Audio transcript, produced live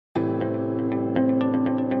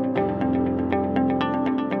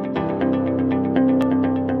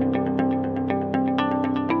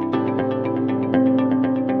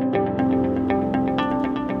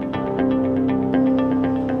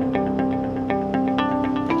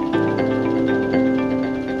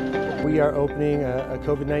are opening a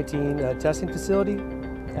COVID-19 testing facility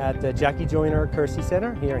at the Jackie Joyner Kersey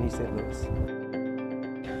Center here in East St. Louis.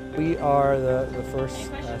 We are the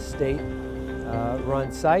first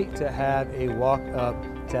state-run site to have a walk-up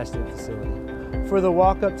testing facility. For the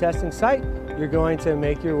walk-up testing site, you're going to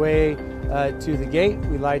make your way to the gate.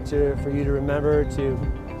 We'd like for you to remember to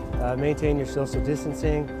maintain your social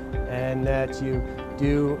distancing and that you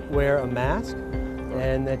do wear a mask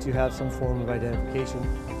and that you have some form of identification.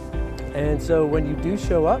 And so when you do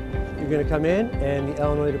show up, you're going to come in and the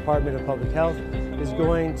Illinois Department of Public Health is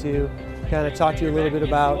going to kind of talk to you a little bit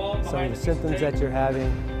about some of the symptoms that you're having.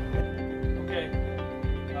 Okay,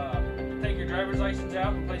 take your driver's license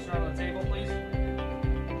out and place it on the table, please.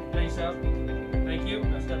 Face up. Thank you.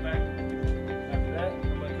 Now step back. After that,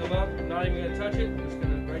 I'm going to come up. I'm not even going to touch it. I'm just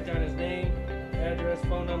going to write down his name, address,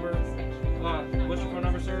 phone number. What's your phone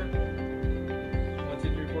number, sir?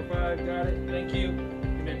 12345. Got it. Thank you.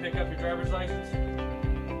 You may pick up your driver's license.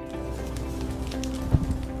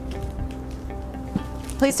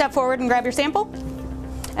 Please step forward and grab your sample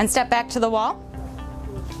and step back to the wall.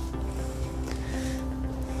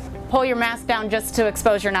 Pull your mask down just to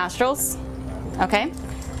expose your nostrils. Okay.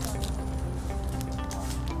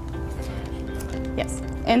 Yes.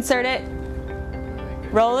 Insert it,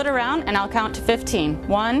 roll it around, and I'll count to 15.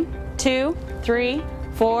 1, 2, 3,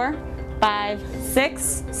 4, 5,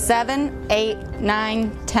 6, 7, 8,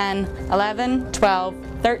 9, 10, 11, 12,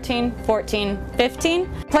 13, 14, 15.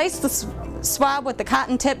 Place the swab with the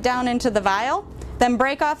cotton tip down into the vial, then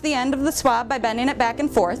break off the end of the swab by bending it back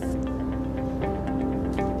and forth.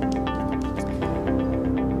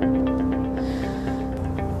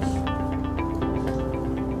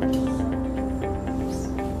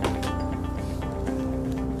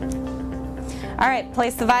 All right,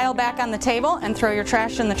 place the vial back on the table and throw your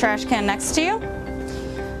trash in the trash can next to you.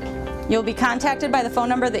 You'll be contacted by the phone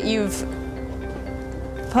number that you've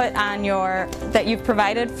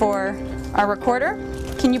provided for our recorder.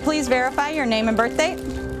 Can you please verify your name and birth date?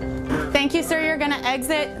 Thank you, sir. You're going to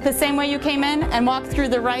exit the same way you came in and walk through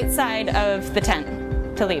the right side of the tent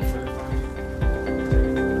to leave.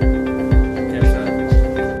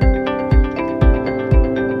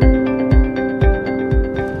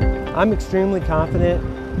 I'm extremely confident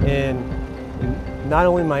in not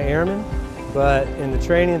only my airmen, but in the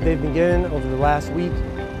training that they've been given over the last week,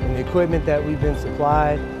 in the equipment that we've been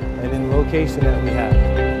supplied, and in the location that we have.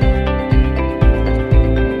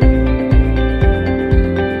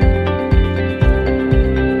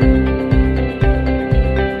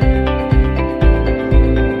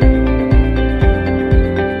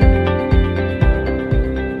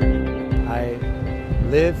 I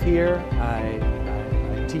live here. I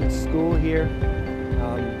teach school here.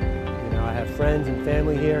 I have friends and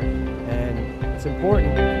family here, and it's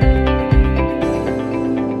important.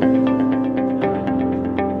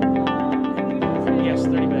 Yes,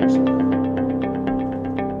 30 bags.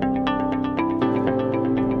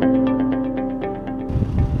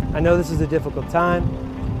 I know this is a difficult time,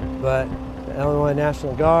 but the Illinois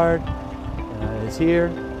National Guard is here,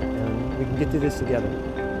 and we can get through this together.